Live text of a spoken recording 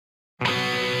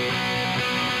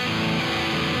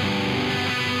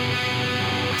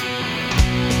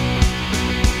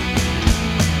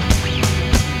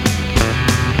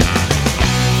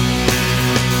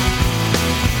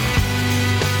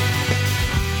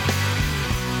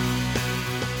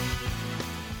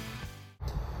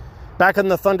Back on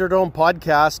the Thunderdome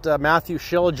podcast, Matthew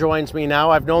Schill joins me now.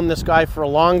 I've known this guy for a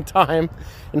long time.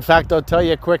 In fact, I'll tell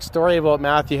you a quick story about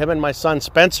Matthew. Him and my son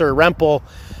Spencer Rempel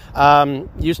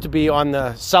used to be on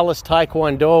the Sellis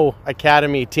Taekwondo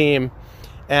Academy team.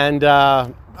 And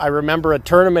I remember a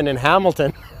tournament in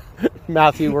Hamilton,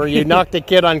 Matthew, where you knocked a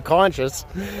kid unconscious.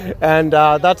 And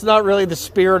that's not really the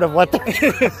spirit of what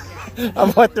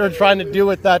they're trying to do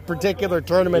with that particular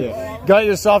tournament. Yeah. Got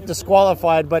yourself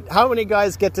disqualified, but how many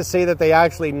guys get to say that they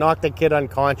actually knocked a kid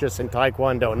unconscious in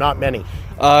Taekwondo? Not many.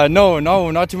 No,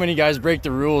 not too many guys break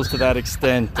the rules to that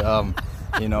extent.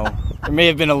 You know, there may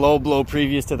have been a low blow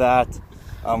previous to that.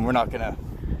 We're not going to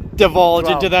divulge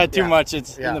into that too much.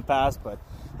 It's in the past, but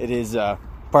it is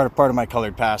part of my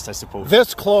colored past, I suppose.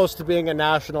 This close to being a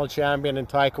national champion in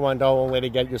Taekwondo, only to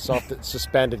get yourself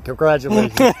suspended.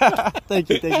 Congratulations. Thank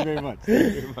you very much.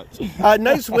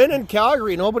 Nice win in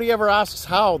Calgary. Nobody ever asks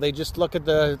how. They just look at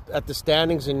the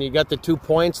standings, and you got the 2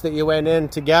 points that you went in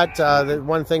to get. The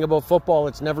one thing about football,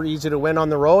 it's never easy to win on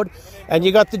the road, and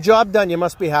you got the job done. You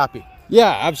must be happy. Yeah,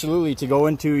 absolutely. To go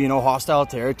into, hostile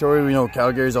territory,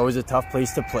 Calgary is always a tough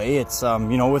place to play. It's,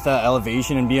 with that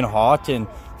elevation and being hot, and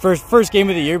first game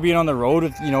of the year being on the road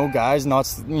with, guys not,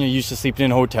 used to sleeping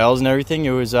in hotels and everything.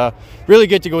 It was really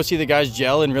good to go see the guys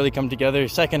gel and really come together.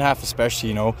 Second half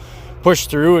especially, push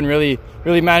through and really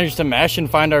manage to mesh and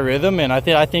find our rhythm. And I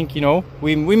think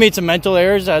we made some mental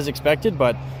errors as expected,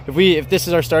 but if this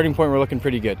is our starting point, we're looking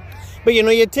pretty good. But,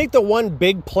 you take the one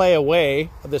big play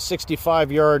away, the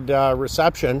 65-yard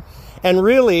reception, and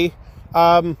really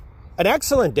an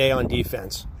excellent day on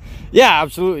defense. Yeah,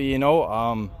 absolutely.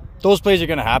 Those plays are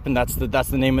going to happen. That's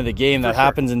the name of the game. That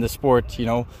happens in the sport.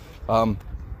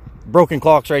 Broken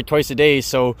clocks, right, twice a day.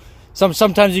 So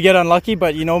sometimes you get unlucky,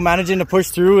 but managing to push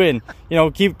through and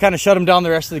keep kind of shut them down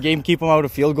the rest of the game, keep them out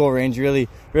of field goal range, really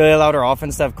allowed our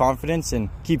offense to have confidence and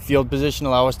keep field position,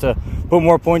 allow us to put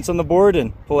more points on the board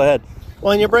and pull ahead.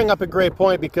 Well, and you bring up a great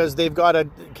point, because they've got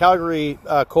Calgary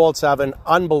Colts have an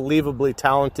unbelievably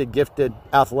talented, gifted,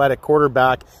 athletic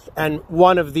quarterback and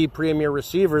one of the premier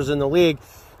receivers in the league.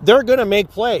 They're going to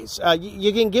make plays.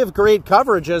 You can give great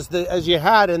coverage as you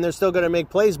had, and they're still going to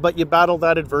make plays, but you battled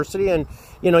that adversity, and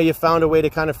you found a way to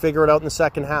kind of figure it out in the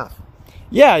second half.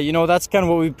 Yeah, that's kind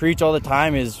of what we preach all the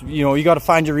time is, you got to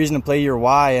find your reason to play your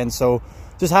why. And so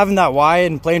just having that why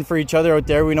and playing for each other out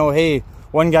there, we know, hey,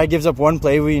 one guy gives up one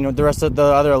play, the rest of the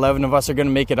other 11 of us are going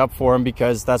to make it up for him,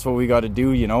 because that's what we got to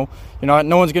do. No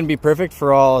one's going to be perfect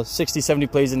for all 60, 70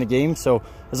 plays in the game. So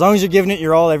as long as you're giving it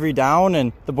your all every down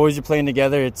and the boys are playing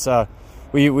together, it's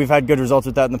we've had good results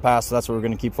with that in the past. So that's what we're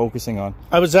going to keep focusing on.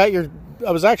 I was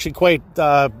actually quite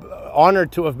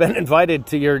honored to have been invited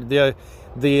to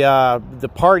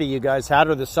the party you guys had,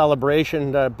 or the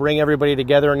celebration, to bring everybody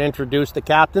together and introduce the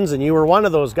captains, and you were one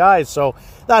of those guys, so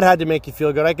that had to make you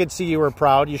feel good. I could see you were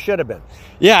proud. You should have been.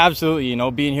 Yeah,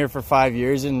 absolutely. Being here for 5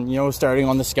 years and starting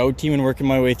on the scout team and working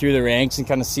my way through the ranks and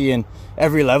kind of seeing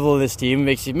every level of this team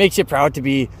makes you proud to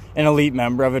be an elite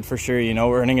member of it, for sure.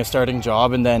 Earning a starting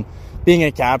job and then being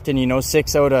a captain.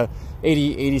 6 out of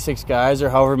 86 guys, or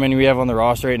however many we have on the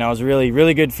roster right now, is a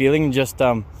really good feeling. Just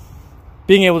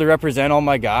being able to represent all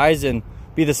my guys and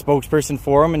be the spokesperson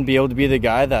for them, and be able to be the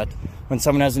guy that when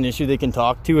someone has an issue they can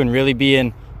talk to, and really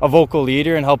being a vocal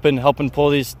leader and helping pull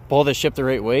the ship the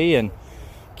right way and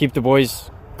keep the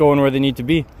boys going where they need to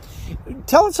be.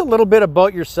 Tell us a little bit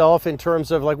about yourself in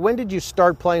terms of, when did you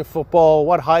start playing football?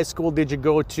 What high school did you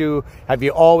go to? Have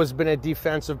you always been a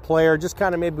defensive player? Just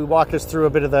kind of maybe walk us through a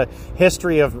bit of the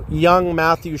history of young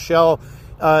Matthew Schill,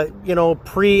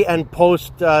 pre and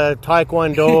post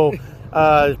Taekwondo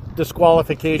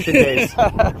disqualification days.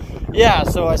 Yeah,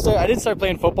 so I didn't start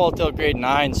playing football until grade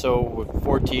 9, so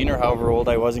 14 or however old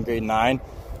I was in grade 9,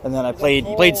 and then I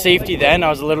played safety. Then I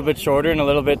was a little bit shorter and a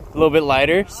little bit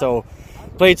lighter, so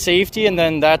played safety, and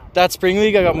then that spring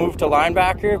league I got moved to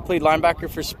linebacker. Played linebacker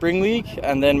for spring league,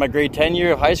 and then my grade 10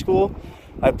 year of high school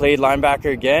I played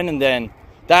linebacker again, and then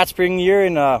that spring year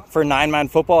for 9-man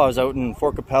football I was out in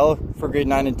Fort Capella for grade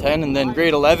 9 and 10, and then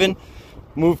grade 11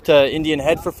 moved to Indian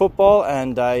Head for football,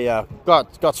 and I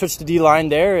got switched to D-line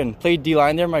there and played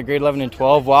D-line there my grade 11 and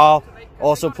 12, while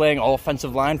also playing all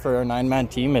offensive line for our 9-man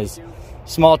team. As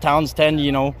small towns tend,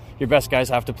 your best guys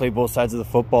have to play both sides of the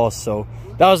football. So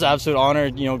that was an absolute honor.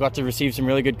 Got to receive some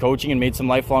really good coaching and made some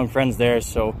lifelong friends there.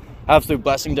 So absolute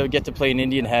blessing to get to play in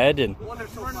Indian Head, and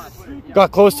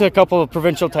got close to a couple of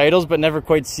provincial titles, but never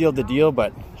quite sealed the deal.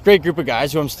 But great group of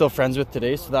guys who I'm still friends with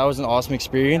today. So that was an awesome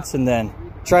experience. And then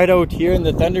tried out here in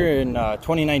the Thunder in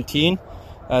 2019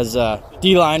 as a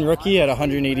D-line rookie at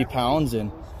 180 pounds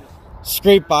and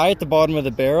scraped by at the bottom of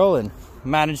the barrel and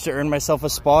managed to earn myself a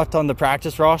spot on the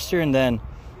practice roster, and then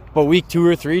about week 2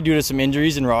 or 3, due to some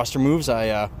injuries and roster moves,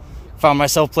 I found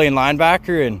myself playing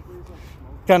linebacker, and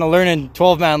kind of learning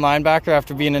 12-man linebacker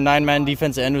after being a 9-man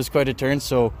defensive end was quite a turn.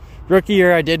 So rookie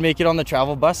year, I did make it on the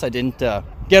travel bus. I didn't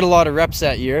get a lot of reps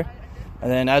that year. And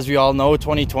then, as we all know,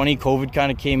 2020, COVID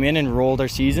kind of came in and rolled our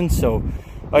season. So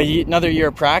another year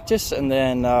of practice. And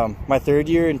then my third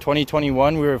year in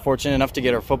 2021, we were fortunate enough to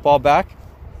get our football back.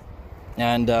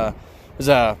 And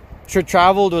was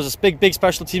traveled, was a big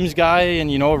special teams guy,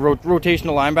 and, you know, a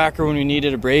rotational linebacker when we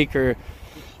needed a break or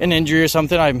an injury or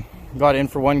something. I got in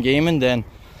for one game, and then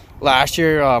last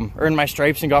year earned my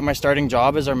stripes and got my starting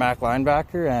job as our MAC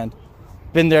linebacker, and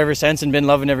been there ever since and been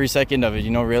loving every second of it. You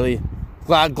know, really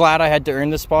glad I had to earn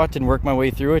the spot and work my way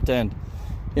through it, and,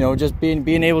 you know, just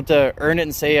being able to earn it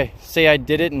and say I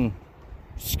did it and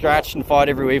scratched and fought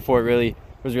every way for it really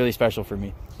was really special for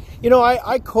me. You know,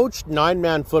 I coached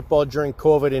 9-man football during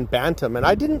COVID in Bantam, and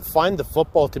I didn't find the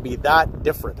football to be that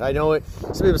different. I know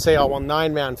some people say, oh, well,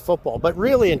 9-man football. But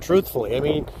really and truthfully, I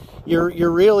mean, you're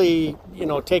really, you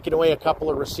know, taking away a couple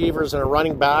of receivers and a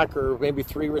running back, or maybe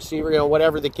 3 receivers, you know,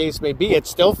 whatever the case may be. It's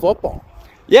still football.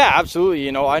 Yeah, absolutely.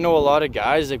 You know, I know a lot of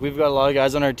guys, like we've got a lot of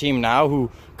guys on our team now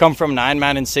who come from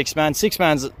 9-man and 6-man.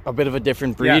 6-man's a bit of a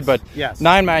different breed, but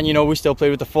 9-man, you know, we still played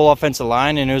with the full offensive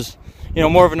line, and it was, you know,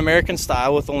 more of an American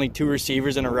style with only 2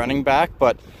 receivers and a running back.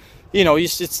 But, you know,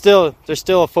 there's still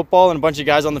a football and a bunch of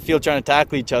guys on the field trying to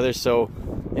tackle each other. So,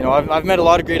 you know, I've met a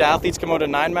lot of great athletes come out of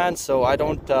 9-man. So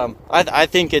I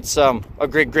think it's a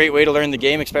great way to learn the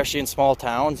game, especially in small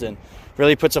towns, and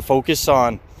really puts a focus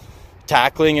on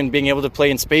tackling and being able to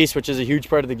play in space, which is a huge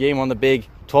part of the game on the big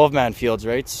 12-man fields,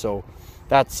 right? So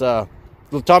that's taught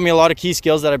me a lot of key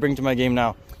skills that I bring to my game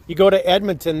now. You go to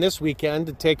Edmonton this weekend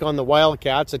to take on the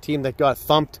Wildcats, a team that got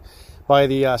thumped by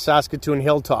the Saskatoon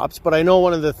Hilltops. But I know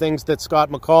one of the things that Scott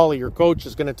McCauley, your coach,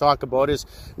 is going to talk about is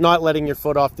not letting your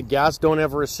foot off the gas. Don't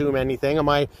ever assume anything. Am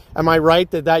I right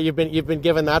that you've been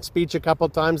given that speech a couple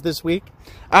of times this week?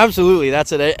 Absolutely.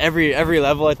 That's at every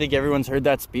level. I think everyone's heard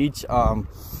that speech.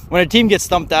 When a team gets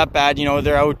thumped that bad, you know,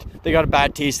 they're out. They got a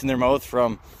bad taste in their mouth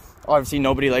from. Obviously,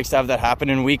 nobody likes to have that happen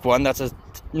in week 1. That's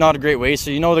not a great way.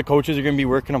 So, you know, the coaches are going to be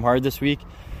working them hard this week.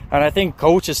 And I think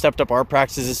coach has stepped up our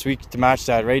practices this week to match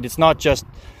that, right? It's not just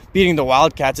beating the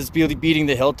Wildcats. It's beating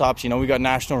the Hilltops. You know, we got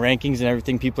national rankings and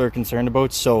everything people are concerned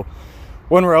about. So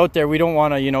when we're out there, we don't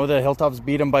want to, you know, the Hilltops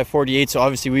beat them by 48. So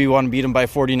obviously we want to beat them by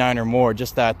 49 or more.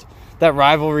 Just that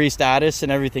rivalry status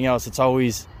and everything else. It's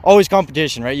always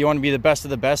competition, right? You want to be the best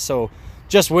of the best. So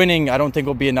just winning, I don't think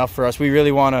will be enough for us. We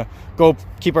really want to go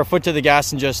keep our foot to the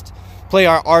gas and just play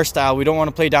our style. We don't want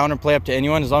to play down or play up to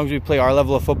anyone. As long as we play our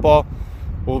level of football,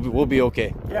 we'll be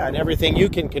okay. Yeah, and everything you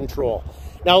can control.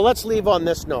 Now let's leave on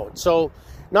this note. So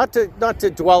not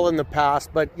to dwell in the past,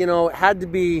 but, you know, it had to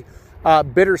be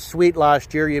bittersweet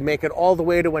last year. You make it all the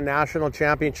way to a national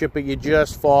championship, but you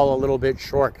just fall a little bit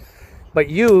short. But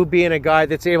you, being a guy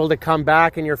that's able to come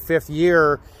back in your 5th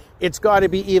year, it's got to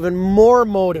be even more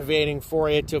motivating for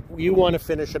you you want to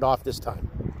finish it off this time.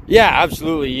 Yeah,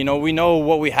 absolutely. You know, we know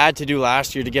what we had to do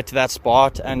last year to get to that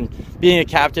spot, and being a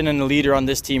captain and a leader on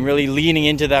this team, really leaning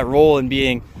into that role and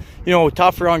being, you know,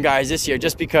 tougher on guys this year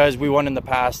just because we won in the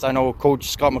past. I know Coach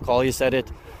Scott McCauley said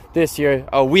it this year.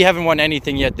 We haven't won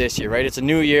anything yet this year, right? It's a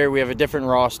new year. We have a different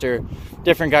roster,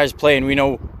 different guys playing. We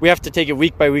know we have to take it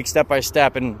week by week, step by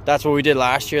step, and that's what we did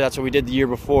last year. That's what we did the year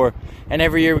before. And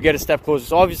every year we get a step closer.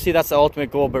 So obviously that's the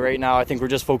ultimate goal, but right now I think we're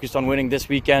just focused on winning this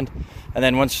weekend. And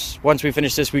then once we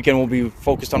finish this weekend, we'll be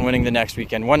focused on winning the next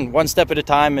weekend. One step at a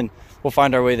time, and we'll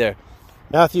find our way there.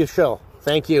 Matthew Schill,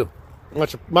 thank you.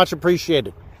 Much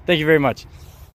appreciated. Thank you very much.